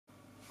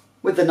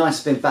With the nice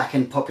spin back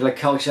in popular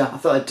culture, I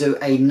thought I'd do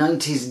a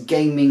 90s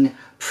gaming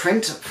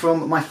print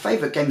from my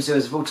favourite game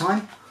series of all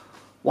time,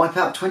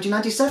 Wipeout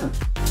 2097.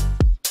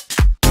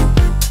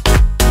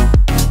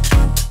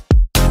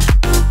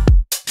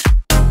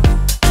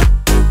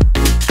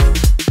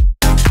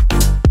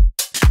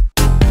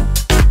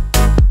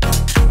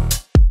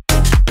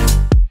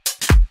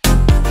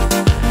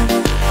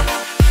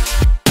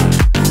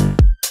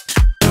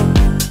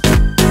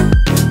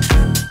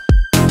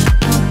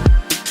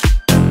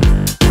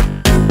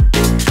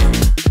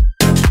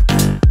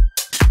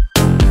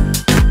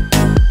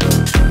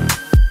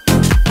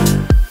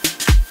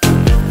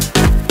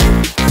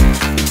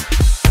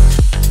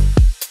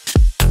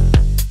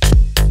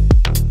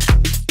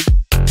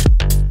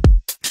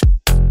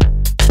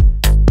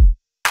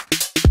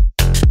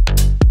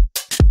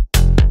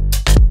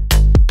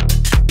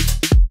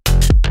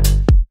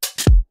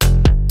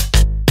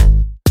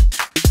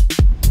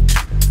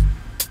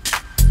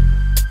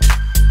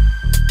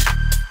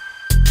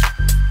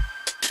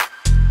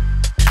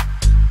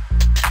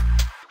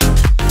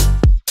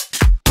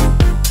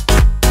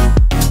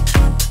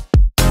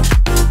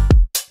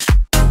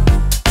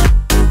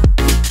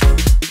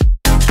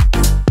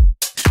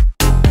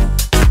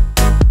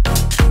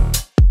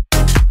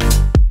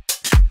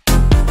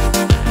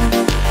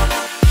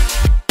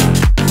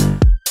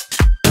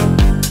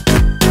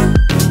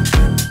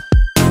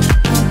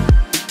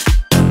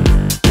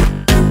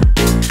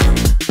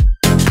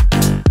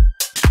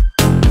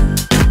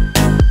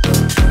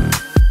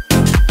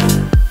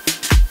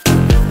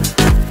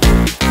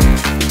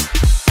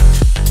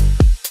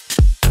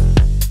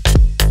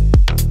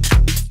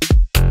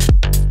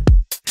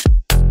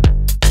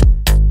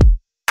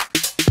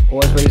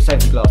 Always wear your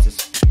safety glasses.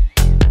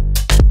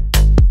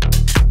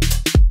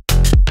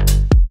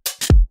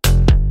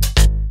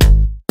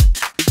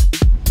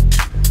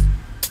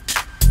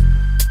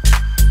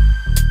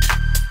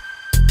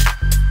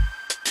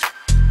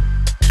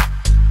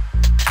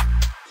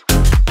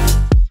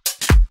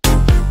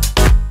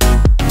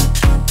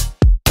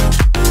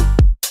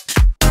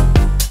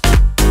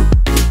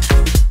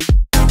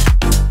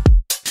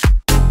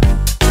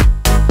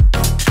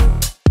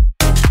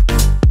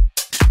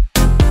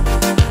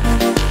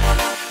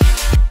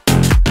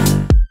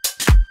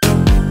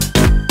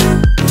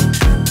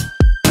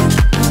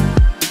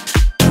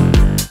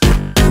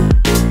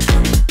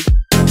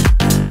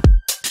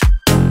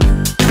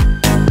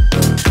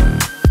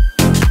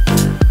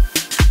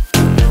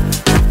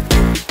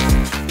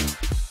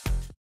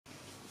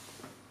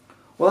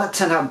 Well, that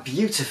turned out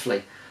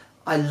beautifully.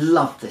 I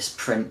love this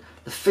print.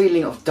 The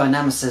feeling of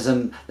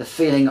dynamicism, the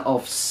feeling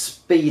of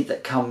speed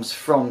that comes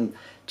from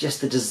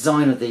just the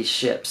design of these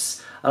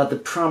ships. I love the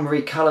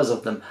primary colours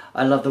of them.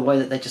 I love the way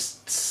that they're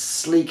just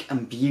sleek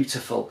and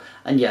beautiful.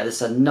 And yeah,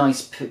 this is a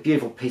nice,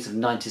 beautiful piece of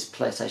 90s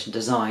PlayStation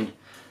design.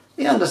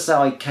 The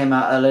underside came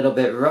out a little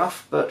bit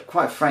rough, but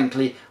quite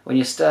frankly, when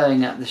you're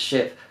staring at the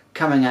ship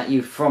coming at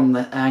you from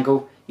the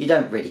angle, you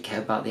don't really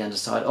care about the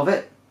underside of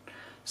it.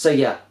 So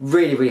yeah,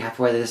 really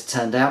happy where this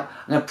turned out.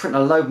 I'm going to print a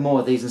load more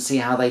of these and see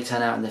how they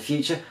turn out in the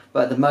future.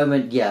 But at the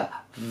moment, yeah,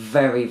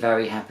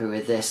 very happy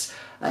with this.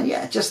 And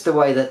yeah, just the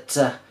way that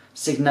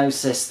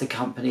Psygnosis, the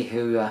company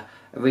who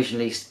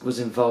originally was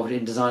involved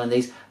in designing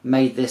these,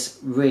 made this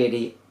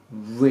really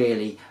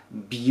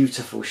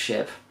beautiful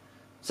ship.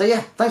 So yeah,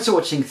 thanks for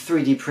watching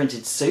 3D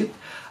Printed Soup.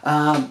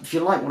 If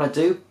you like what I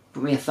do,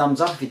 put me a thumbs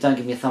up. If you don't,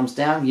 give me a thumbs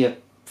down. Your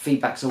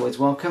feedback's always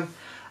welcome.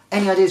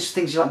 Any ideas for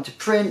things you'd like me to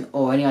print,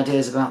 or any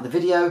ideas about the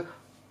video,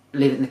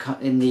 leave it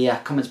in the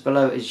comments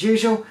below as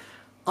usual.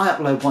 I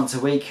upload once a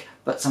week,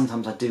 but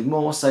sometimes I do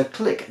more, so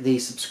click the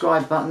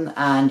subscribe button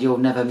and you'll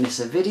never miss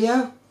a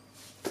video.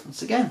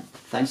 Once again,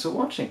 thanks for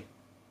watching.